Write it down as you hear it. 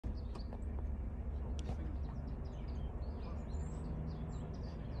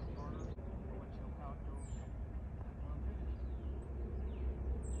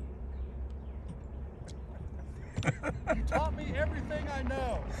taught me everything I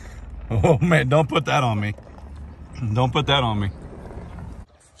know. Oh man, don't put that on me. Don't put that on me.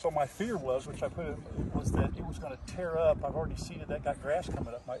 So my fear was, which I put it, was that it was going to tear up. I've already seeded that, got grass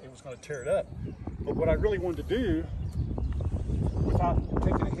coming up. It was going to tear it up. But what I really wanted to do, without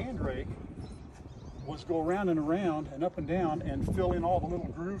taking a hand rake, was go around and around and up and down and fill in all the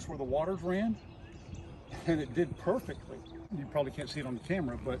little grooves where the waters ran. And it did perfectly. You probably can't see it on the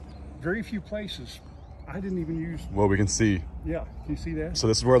camera, but very few places. I didn't even use. Well, we can see. Yeah, can you see that? So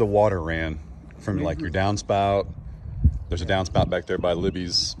this is where the water ran from like your downspout. There's a downspout back there by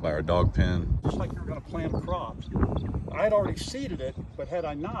Libby's, by our dog pen. Just like you were going to plant crops. I had already seeded it, but had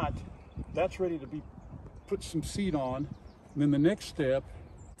I not, that's ready to be put some seed on. And then the next step,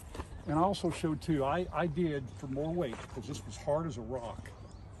 and I also showed too, I did for more weight, because this was hard as a rock.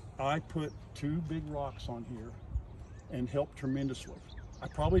 I put 2 big rocks on here and helped tremendously. I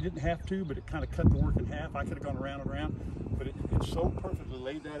probably didn't have to, but it kind of cut the work in half. I could have gone around and around, but it so perfectly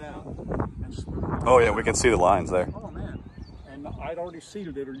laid that out and smoothed it. Oh yeah, we can see the lines there. Oh man. And I'd already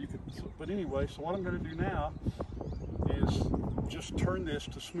seeded it, or you could, but anyway, so what I'm going to do now is just turn this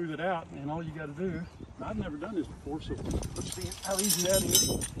to smooth it out, and all you got to do, I've never done this before, so let's see how easy that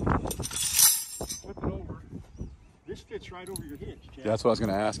is. Flip it over. This fits right over your hitch, Chad. That's what I was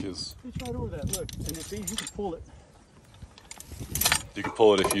going to ask is. Fits right over that, look, and it's easy, you can pull it. You can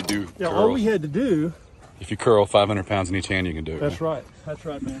pull it if you do Yeah, curl. all we had to do. If you curl 500 pounds in each hand, you can do it. That's right. That's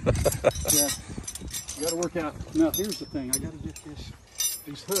right, man. Yeah. You got to work out. Now, here's the thing. I got to get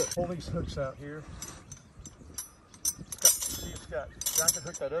these hooks. Pull these hooks out here. It's got, I can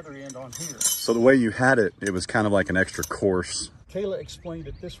hook that other end on here. So the way you had it, it was kind of like an extra course. Kayla explained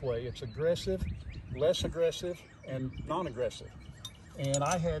it this way. It's aggressive, less aggressive, and non-aggressive. And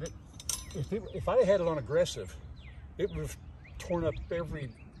I had it, if I had it on aggressive, it would have torn up every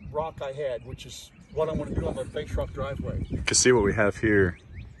rock I had, which is what I'm going to do on the base rock driveway. You can see what we have here.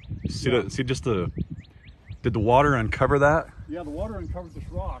 See, yeah. See just the, did the water uncover that? Yeah, the water uncovered this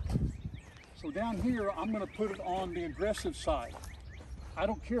rock. So down here, I'm going to put it on the aggressive side. I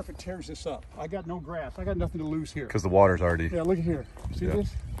don't care if it tears this up. I got no grass. I got nothing to lose here. Because the water's already... Yeah, look at here. See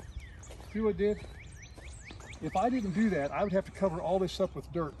this? See what it did? If I didn't do that, I would have to cover all this up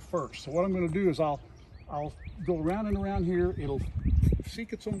with dirt first. So what I'm going to do is I'll go around and around here. It'll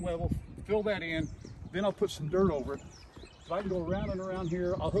seek its own level, fill that in, then I'll put some dirt over it. If I can go around and around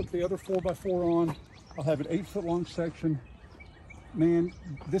here, I'll hook the other 4x4 on. I'll have an 8-foot long section. Man,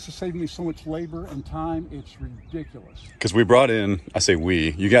 this is saving me so much labor and time, it's ridiculous. Because we brought in, I say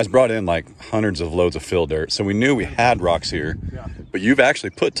we, you guys brought in like hundreds of loads of fill dirt. So we knew we had rocks here, yeah. But you've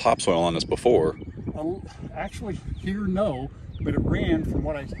actually put topsoil on this before. Actually, here, no, but it ran from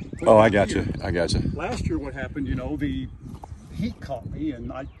what I put. Oh, I got you. I got you. Last year, what happened, you know, the heat caught me,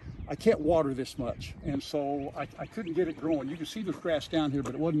 and I can't water this much, and so I couldn't get it growing. You can see there's grass down here,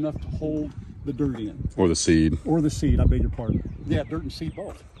 but it wasn't enough to hold the dirt in. Or the seed. Or the seed, I beg your pardon. Yeah, dirt and seed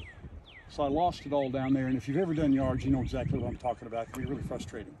both. So I lost it all down there, and if you've ever done yards, you know exactly what I'm talking about. It can be really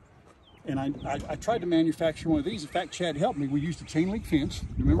frustrating. And I tried to manufacture one of these. In fact, Chad helped me. We used a chain link fence.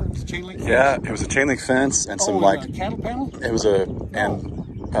 Remember it was a chain link fence? Yeah, it was a chain link fence and some like cattle panel. It was a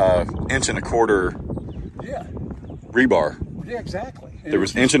inch and a quarter. Yeah. Rebar. Yeah, exactly. There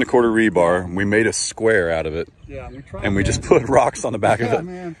was inch and a quarter rebar. We made a square out of it. Yeah, we just put rocks on the back of it.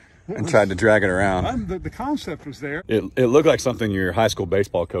 Man. And tried to drag it around. The concept was there. It looked like something your high school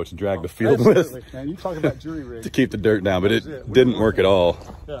baseball coach dragged the field with. Man, you talk about jury rig. To keep the dirt down, but it didn't work at all.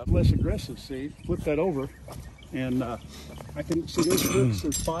 Yeah, less aggressive seed. Flip that over, and I can see those hooks.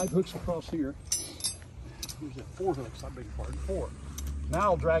 There's 5 hooks across here. There's 4 hooks. I beg your pardon, 4. Now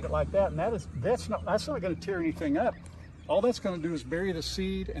I'll drag it like that, and that's not going to tear anything up. All that's going to do is bury the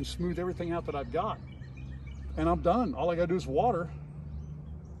seed and smooth everything out that I've got, and I'm done. All I got to do is water.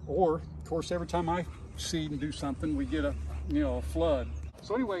 Or, of course, every time I seed and do something, we get a flood.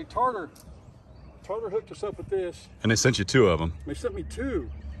 So anyway, Tarter hooked us up with this. And they sent you 2 of them. They sent me 2.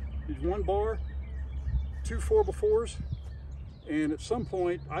 There's 1 bar, 2 4x4s, and at some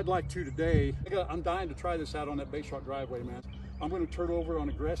point, I'd like 2 today. I'm dying to try this out on that base rock driveway, man. I'm going to turn over on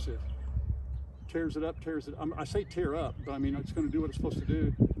aggressive. Tears it up, I say tear up, but I mean, it's going to do what it's supposed to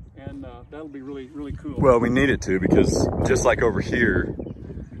do, and that'll be really, really cool. Well, we need it to, because just like over here,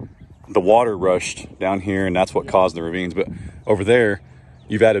 the water rushed down here, and that's what caused the ravines. But over there,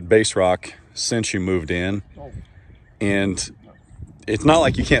 you've added base rock since you moved in. Oh. And it's not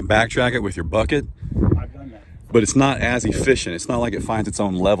like you can't backtrack it with your bucket. I've done that. But it's not as efficient. It's not like it finds its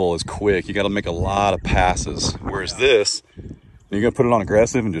own level as quick. You got to make a lot of passes. Whereas this, you're going to put it on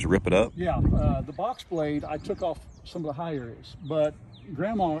aggressive and just rip it up? Yeah, the box blade, I took off some of the high areas. But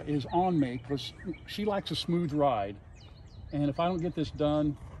Grandma is on me because she likes a smooth ride. And if I don't get this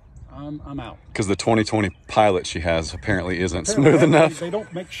done, I'm out. Because the 2020 Pilot she has apparently isn't smooth enough. They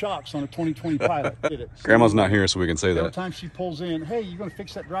don't make shocks on a 2020 Pilot, did it? Grandma's not here, so we can say that. Every time she pulls in, hey, you gonna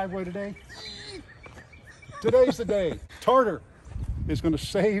fix that driveway today? Today's the day. Tarter is gonna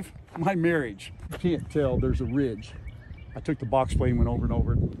save my marriage. You can't tell, there's a ridge. I took the box blade and went over and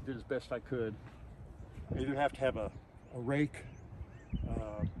over it, did as best I could. I didn't have to have a rake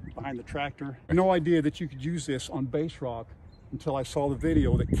behind the tractor. I had no idea that you could use this on base rock until I saw the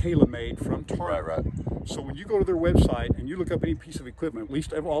video that Kayla made from Tarter. Right. So when you go to their website and you look up any piece of equipment, at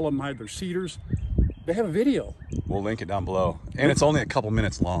least all of them have their cedars, they have a video. We'll link it down below. And it's only a couple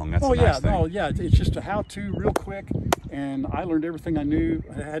minutes long. That's the nice thing. Oh yeah, it's just a how-to real quick. And I learned everything I knew,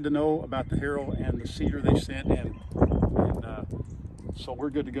 I had to know about the Harrow and the cedar they sent. And so we're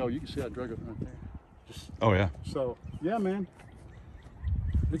good to go. You can see I drug it right there. Oh yeah. So yeah, man,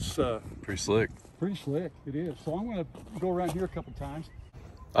 it's pretty slick. Pretty slick, it is. So I'm gonna go around here a couple times.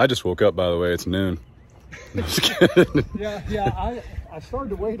 I just woke up, by the way. It's noon. Just kidding. Yeah. I started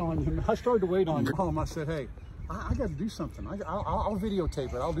to wait on him. I said, hey, I got to do something. I'll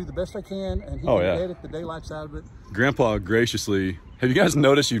videotape it. I'll do the best I can, and he can edit the daylights out of it. Grandpa graciously. Have you guys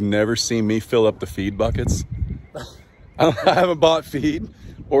noticed you've never seen me fill up the feed buckets? I haven't bought feed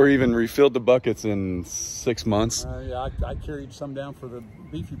or even refilled the buckets in 6 months. Yeah, I carried some down for the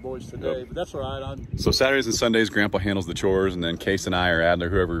beefy boys today, but that's all right. So Saturdays and Sundays, Grandpa handles the chores, and then Case and I, or Adler,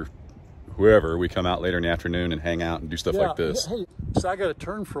 whoever, we come out later in the afternoon and hang out and do stuff like this. Hey, so I got a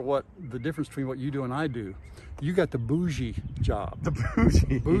term for what the difference between what you do and I do. You got the bougie job. The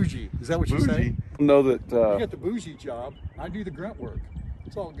bougie? Bougie. Is that what you say? Know that. You got the bougie job. I do the grunt work.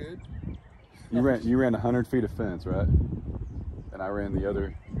 It's all good. You ran 100 feet of fence, right? And I ran the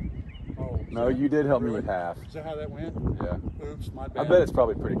other. Oh, no, you did help me with half. Is that how that went? Yeah. Oops, my bad. I bet it's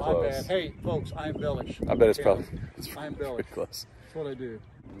probably pretty close. My bad. Hey, folks, I embellish. I bet it's probably pretty close. That's what I do.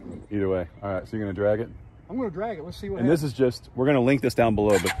 Either way. All right, so you're going to drag it? I'm going to drag it. Let's see what happens. And this is just, we're going to link this down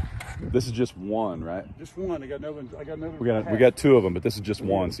below, but this is just one, right? Just one. I got another. We got two of them, but this is just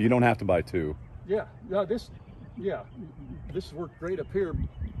one, so you don't have to buy two. Yeah. This worked great up here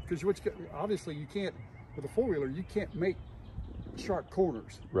because obviously you can't, with a four-wheeler, you can't make sharp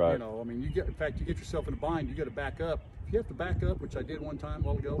corners. Right. You know, I mean, in fact, you get yourself in a bind, you got to back up. If you have to back up, which I did one time a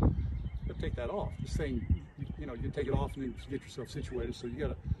while ago, you got to take that off. This thing, you take it off and then get yourself situated, so you got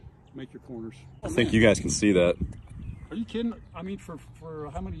to make your corners. I think you guys can see that. Are you kidding? I mean, for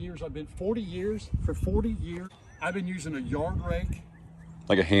how many years I've been, 40 years? For 40 years, I've been using a yard rake.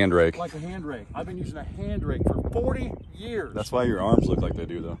 Like a hand rake. Like a hand rake. I've been using a hand rake for 40 years. That's why your arms look like they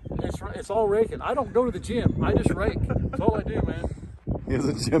do, though. That's right. It's all raking. I don't go to the gym. I just rake. That's all I do, man. He has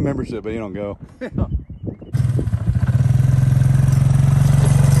a gym membership, but you don't go.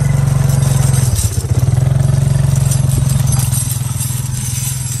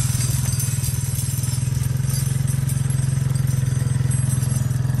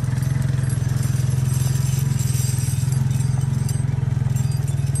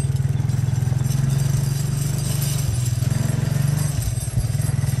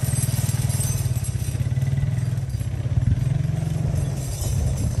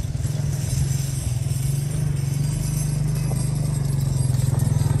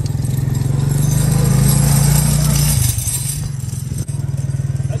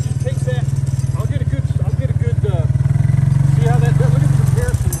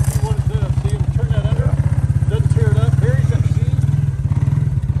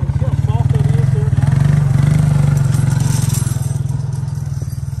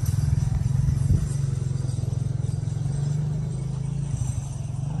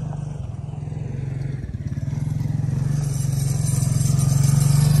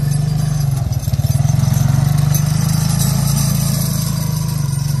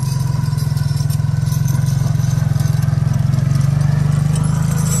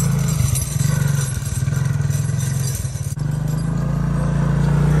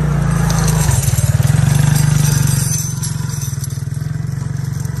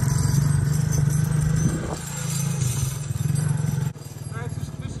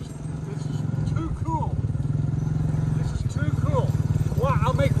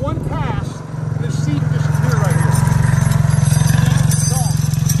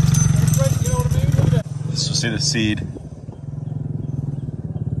 See the seed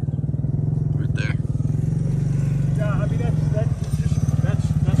right there. Yeah, I mean that's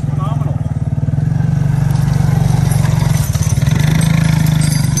phenomenal.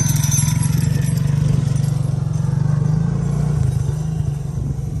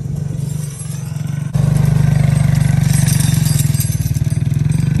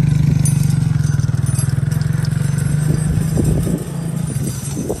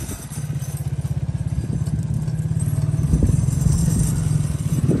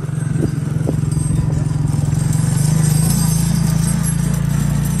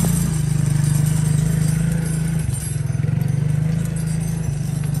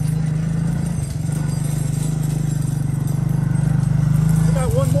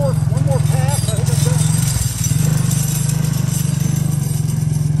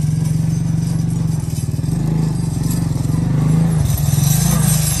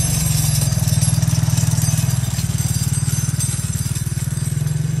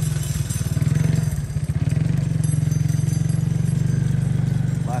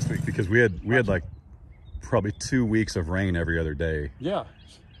 we had like probably 2 weeks of rain every other day. Yeah,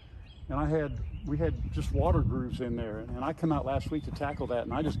 and we had just water grooves in there, and I come out last week to tackle that,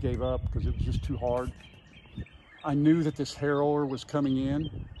 and I just gave up because it was just too hard. I knew that this harrower was coming in,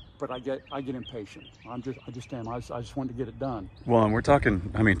 but I get impatient. I just am. I just wanted to get it done. Well, and we're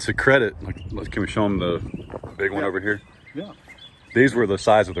talking, I mean, to credit, like, can we show them the big one over here? Yeah. These were the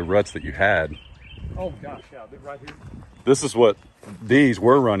size of the ruts that you had. Oh gosh, yeah, right here. This is what these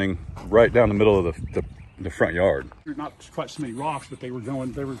were running right down the middle of the front yard. Not quite so many rocks, but they were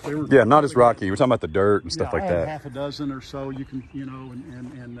going. They were. Yeah, not as rocky. We're talking about the dirt and stuff like I had that. half a dozen or so. You can,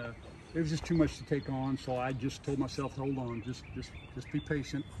 and it was just too much to take on. So I just told myself, hold on, just be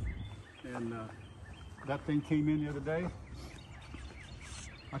patient. And that thing came in the other day.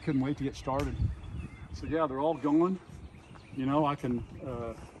 I couldn't wait to get started. So yeah, they're all going. I can.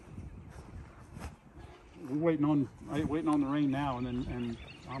 We're waiting on the rain now, and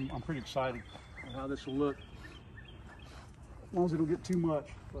I'm pretty excited at how this will look. As long as it don't get too much.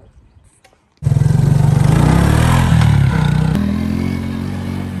 But.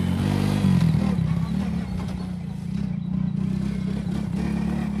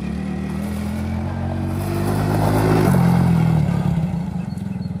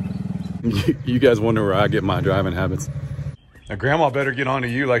 You guys wonder where I get my driving habits. Now, Grandma better get on to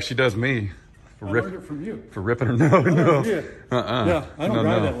you like she does me. I learned it from you. For ripping her. No. Yeah, I don't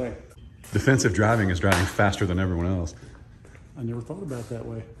drive that way. Defensive driving is driving faster than everyone else. I never thought about it that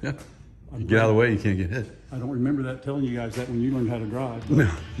way. Yeah. You get out of the way, you can't get hit. I don't remember telling you guys that when you learned how to drive.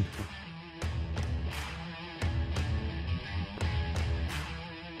 No.